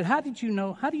 Nathanael said, How do you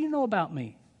know about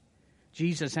me?"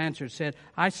 Jesus answered, said,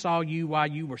 "I saw you while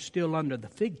you were still under the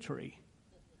fig tree,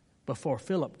 before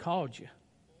Philip called you.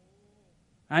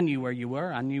 I knew where you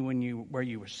were. I knew where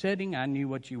you were sitting. I knew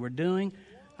what you were doing.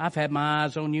 I've had my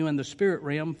eyes on you in the spirit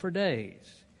realm for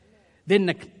days."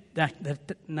 Then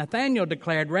Nathanael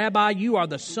declared, "Rabbi, you are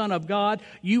the Son of God.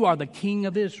 You are the King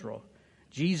of Israel."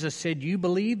 Jesus said, "You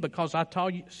believe because I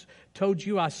told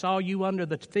you I saw you under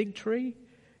the fig tree?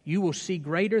 You will see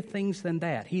greater things than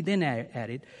that." He then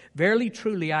added, "Verily,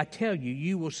 truly, I tell you,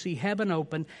 you will see heaven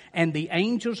open and the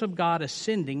angels of God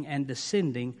ascending and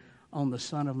descending on the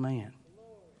Son of Man."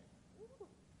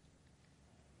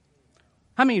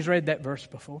 How many has read that verse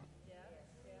before?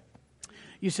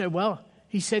 You said, "Well,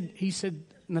 he said,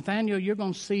 Nathanael, you're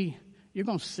going to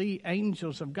see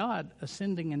angels of God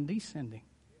ascending and descending."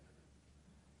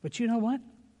 But you know what?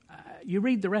 You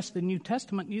read the rest of the New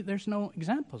Testament, there's no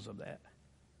examples of that.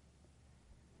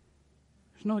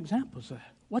 There's no examples of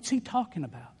that. What's he talking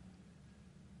about?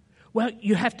 Well,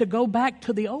 you have to go back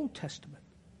to the Old Testament.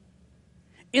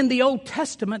 In the Old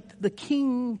Testament, the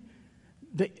king,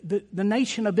 the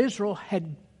nation of Israel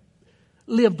had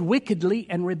lived wickedly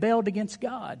and rebelled against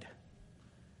God.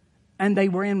 And they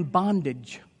were in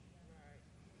bondage.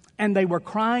 And they were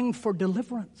crying for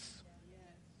deliverance.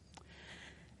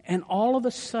 And all of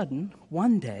a sudden,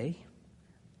 one day,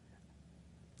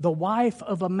 the wife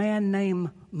of a man named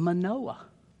Manoah,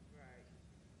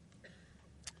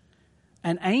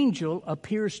 an angel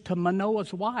appears to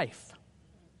Manoah's wife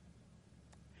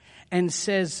and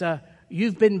says,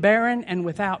 "You've been barren and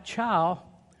without child,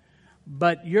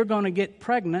 but you're going to get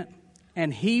pregnant,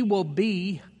 and he will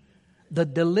be the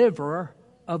deliverer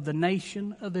of the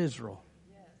nation of Israel."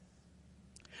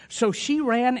 So she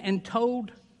ran and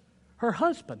told her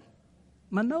husband,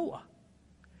 Manoah.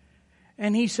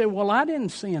 And he said, "Well, I didn't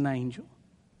see an angel.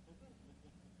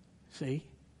 See,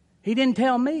 he didn't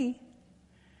tell me."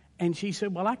 And she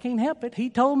said, "Well, I can't help it. He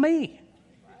told me."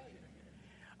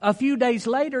 A few days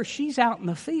later, she's out in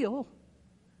the field,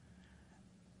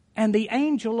 and the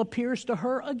angel appears to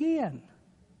her again.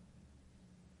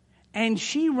 And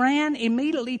she ran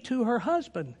immediately to her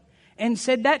husband and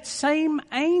said, "That same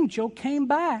angel came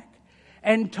back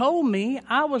and told me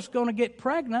I was going to get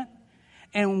pregnant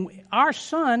and our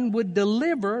son would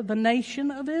deliver the nation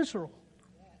of Israel."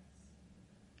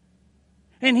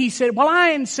 And he said, "Well,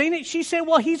 I ain't seen it." She said,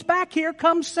 "Well, he's back here.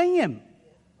 Come see him."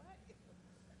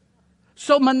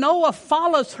 So Manoah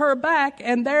follows her back,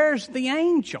 and there's the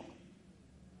angel.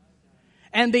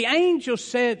 And the angel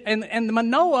said, and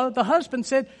Manoah, the husband,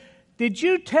 said, "Did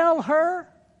you tell her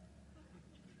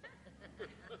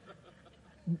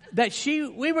that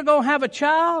we were going to have a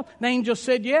child?" The angel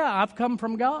said, "Yeah, I've come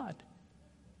from God."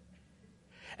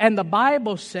 And the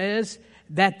Bible says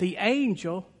that the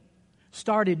angel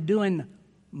started doing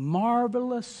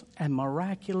marvelous and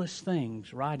miraculous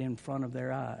things right in front of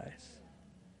their eyes.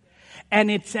 And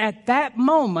it's at that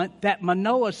moment that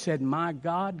Manoah said, "My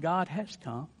God, God has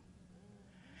come."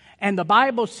 And the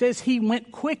Bible says he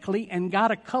went quickly and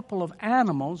got a couple of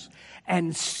animals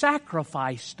and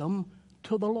sacrificed them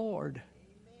to the Lord.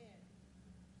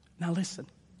 Now listen,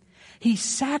 he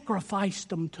sacrificed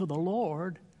them to the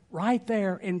Lord right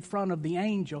there in front of the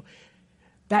angel.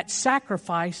 That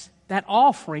sacrifice, that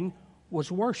offering,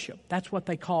 was worship. That's what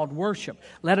they called worship.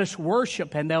 Let us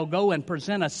worship, and they'll go and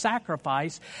present a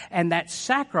sacrifice, and that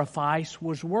sacrifice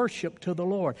was worship to the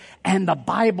Lord. And the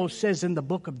Bible says in the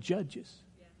book of Judges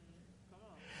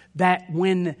that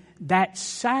when that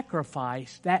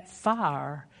sacrifice, that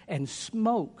fire and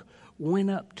smoke went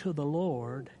up to the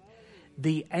Lord,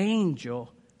 the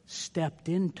angel stepped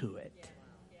into it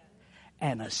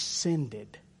and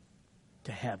ascended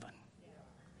to heaven.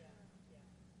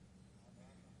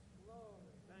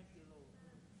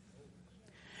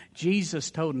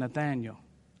 Jesus told Nathanael,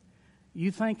 you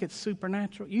think it's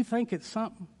supernatural? You think it's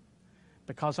something?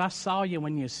 Because I saw you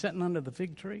when you're sitting under the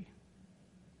fig tree.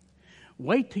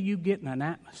 Wait till you get in an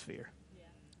atmosphere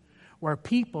where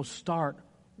people start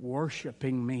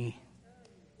worshiping me.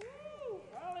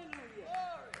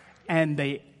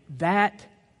 And that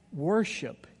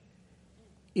worship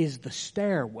is the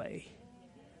stairway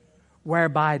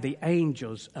whereby the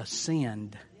angels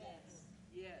ascend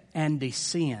and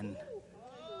descend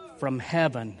from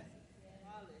heaven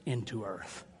into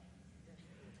earth.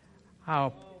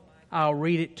 I'll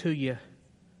read it to you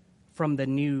from the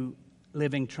New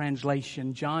Living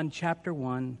Translation. John chapter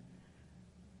 1,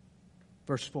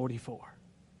 verse 44.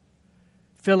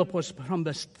 Philip was from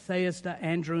Bethsaida,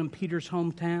 Andrew and Peter's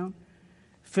hometown.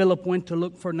 Philip went to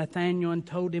look for Nathanael and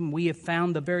told him, we have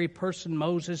found the very person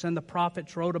Moses and the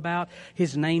prophets wrote about.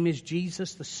 His name is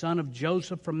Jesus, the son of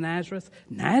Joseph from Nazareth.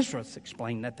 Nazareth,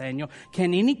 explained Nathanael.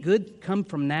 Can any good come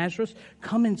from Nazareth?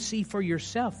 Come and see for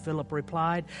yourself, Philip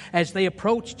replied. As they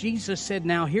approached, Jesus said,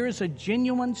 now here is a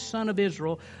genuine son of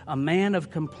Israel, a man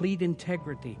of complete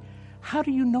integrity. How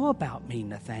do you know about me?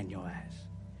 Nathanael asked.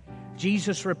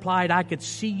 Jesus replied, I could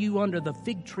see you under the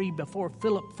fig tree before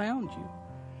Philip found you.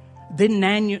 Then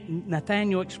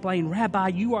Nathanael explained, Rabbi,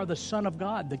 you are the Son of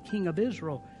God, the King of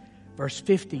Israel. Verse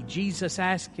 50, Jesus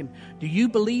asked him, do you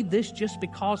believe this just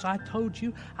because I told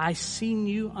you I seen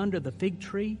you under the fig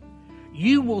tree?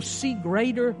 You will see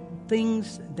greater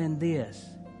things than this.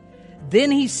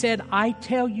 Then he said, I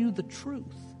tell you the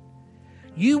truth.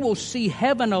 You will see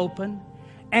heaven open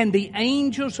and the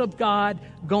angels of God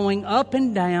going up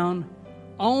and down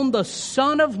on the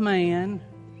Son of Man,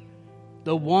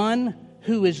 the one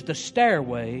who is the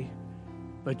stairway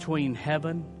between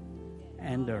heaven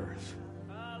and earth.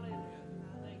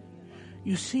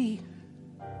 You see,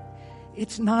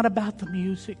 it's not about the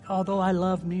music, although I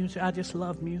love music. I just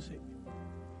love music.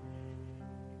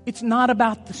 It's not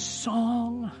about the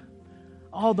song,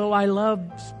 although I love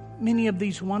many of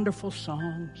these wonderful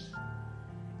songs.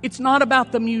 It's not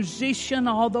about the musician,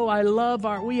 although I love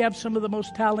we have some of the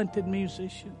most talented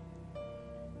musicians.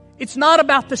 It's not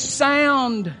about the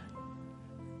sound,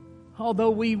 although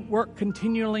we work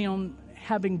continually on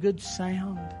having good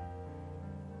sound.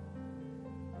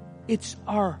 It's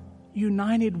our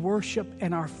united worship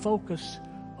and our focus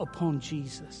upon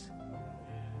Jesus.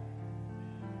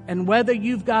 And whether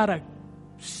you've got a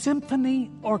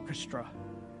symphony orchestra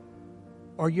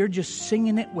or you're just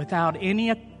singing it without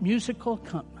any musical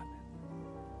accompaniment,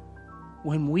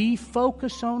 when we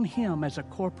focus on Him as a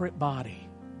corporate body,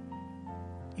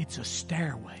 it's a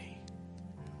stairway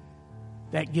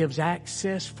that gives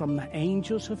access from the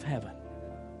angels of heaven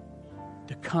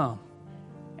to come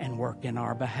and work in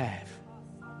our behalf.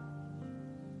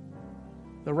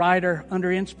 The writer,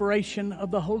 under inspiration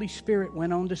of the Holy Spirit,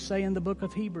 went on to say in the book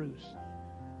of Hebrews,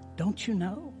 don't you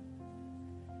know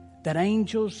that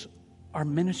angels are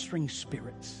ministering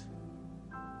spirits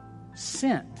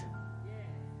sent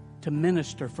to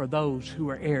minister for those who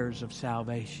are heirs of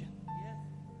salvation?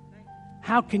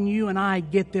 How can you and I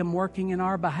get them working in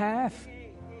our behalf?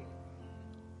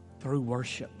 Through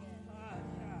worship.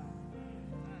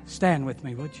 Stand with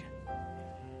me, would you?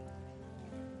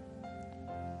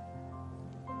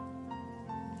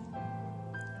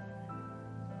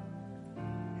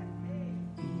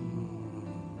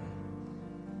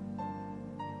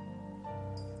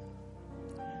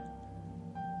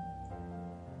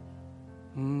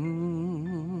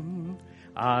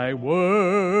 I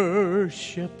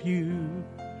worship you,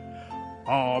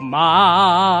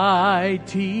 Almighty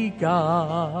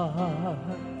God.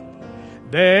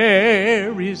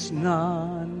 There is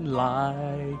none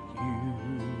like you.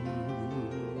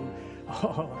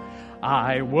 Oh,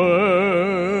 I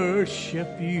worship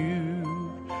you,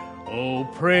 O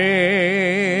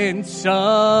Prince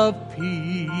of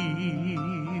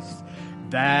Peace.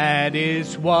 That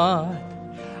is what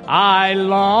I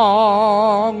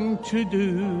long to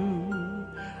do.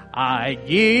 I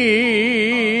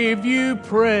give you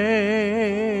praise,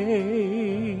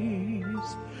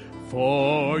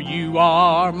 for you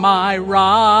are my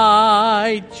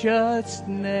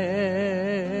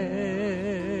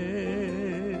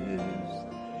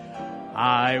righteousness.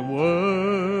 I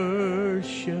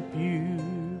worship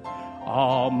you,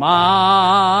 Almighty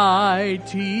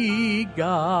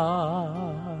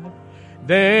God.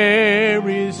 There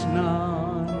is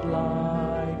none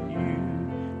like you.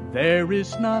 There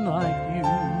is none like you.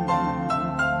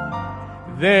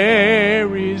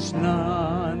 There is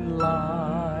none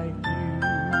like you.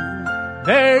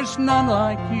 There's none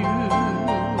like you.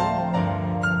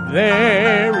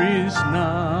 There is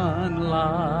none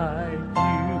like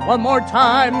you. One more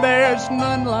time, there's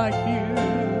none like you.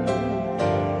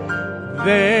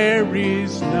 There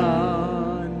is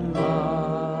none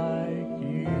like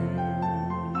you.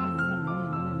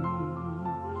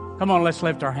 Come on, let's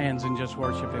lift our hands and just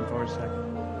worship Him for a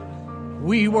second.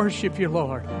 We worship you,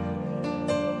 Lord.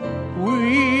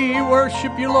 We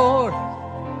worship you, Lord.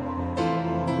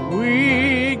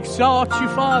 We exalt you,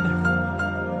 Father.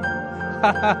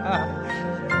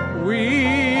 We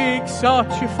exalt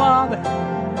you, Father.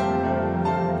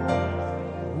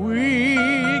 We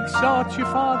exalt you,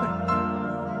 Father.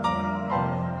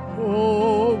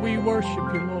 Oh, we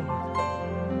worship you, Lord.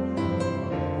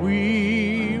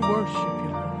 We worship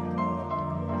you, Lord.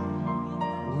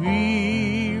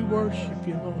 We worship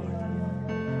you, Lord.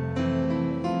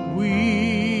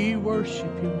 We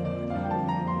worship you, Lord.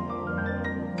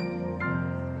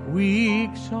 We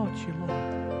exalt you, Lord.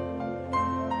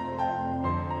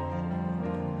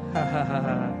 Ha ha ha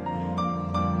ha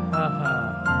ha.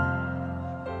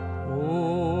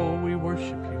 Oh, we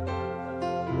worship you.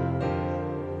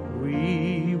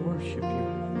 We worship you.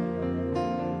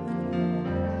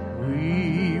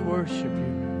 We worship you.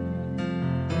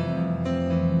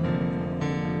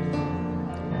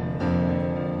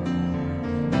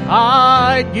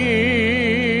 I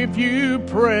give you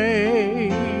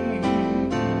praise,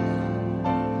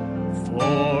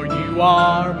 for you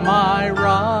are my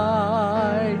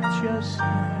righteousness.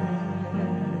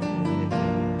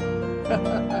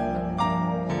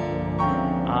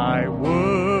 I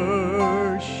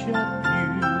worship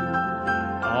you,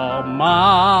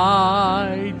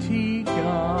 Almighty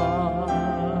God.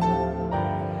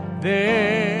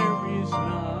 There is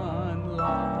none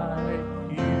like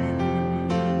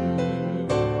you.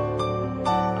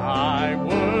 I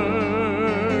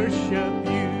worship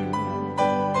you,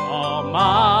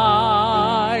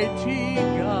 Almighty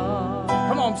God.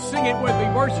 Come on, sing it with me.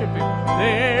 Worship Him.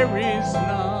 There is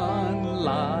none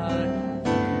like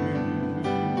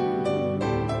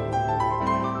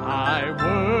I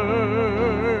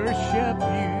worship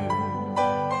you,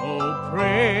 O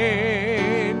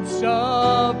Prince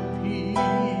of Peace.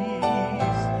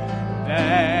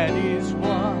 That is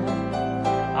what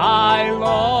I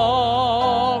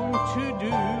long to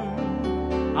do.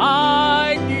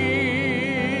 I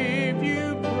give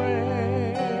you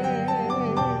praise,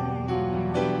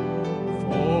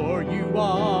 for you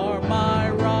are my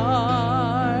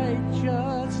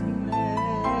righteousness.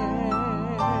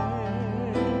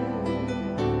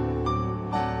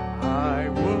 I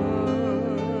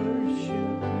worship you,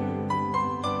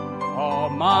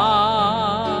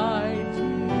 Almighty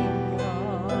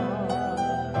God.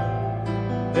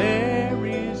 There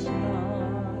is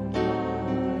none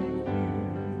like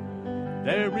you.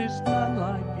 There is none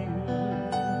like you.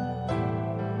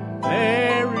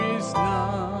 There is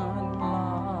none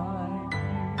like you.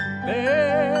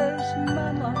 There's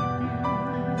none like you.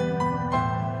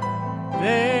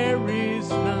 There is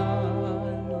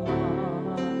none like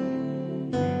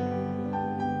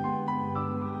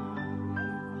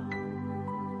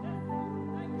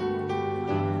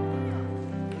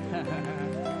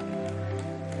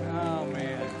Oh,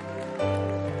 man.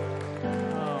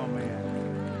 Oh, man.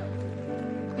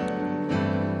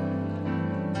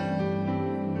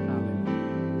 Hallelujah.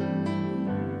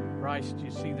 Bryce, did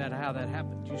you see that, how that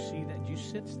happened? Did you see that? Did you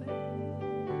sense that?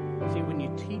 See, when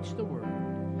you teach the Word,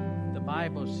 the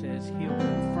Bible says He'll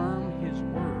confirm His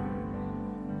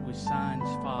Word with signs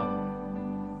following.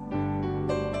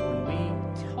 When we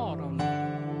taught on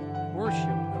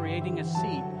worship, creating a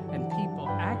seat, and people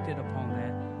acted upon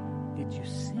that, did you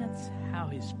sense how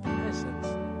His presence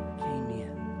came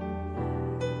in?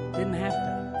 Didn't have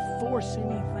to force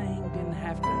anything, didn't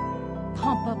have to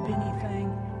pump up anything.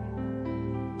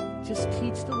 Just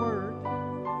teach the Word.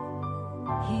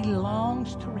 He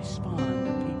longs to respond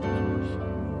to people's worship.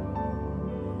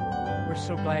 We're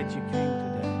so glad you came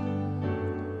today.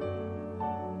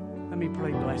 Let me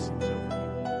pray blessings over you.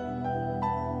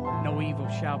 No evil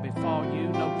shall befall you,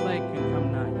 no plague can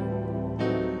come nigh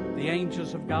you. The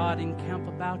angels of God encamp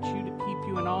about you to keep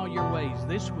you in all your ways.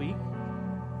 This week,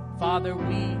 Father,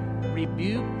 we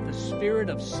rebuke the spirit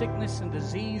of sickness and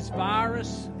disease,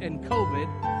 virus, and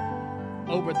COVID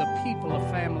over the people of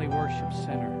Family Worship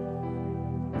Center.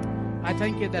 I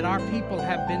thank you that our people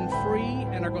have been free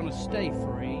and are going to stay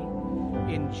free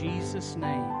in Jesus'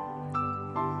 name.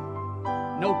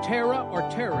 No terror or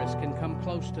terrorist can come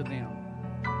close to them.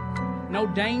 No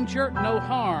danger, no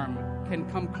harm can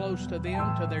come close to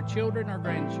them, to their children or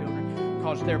grandchildren,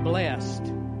 because they're blessed.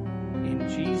 In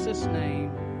Jesus' name,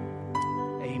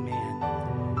 amen.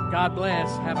 God bless.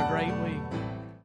 Have a great week.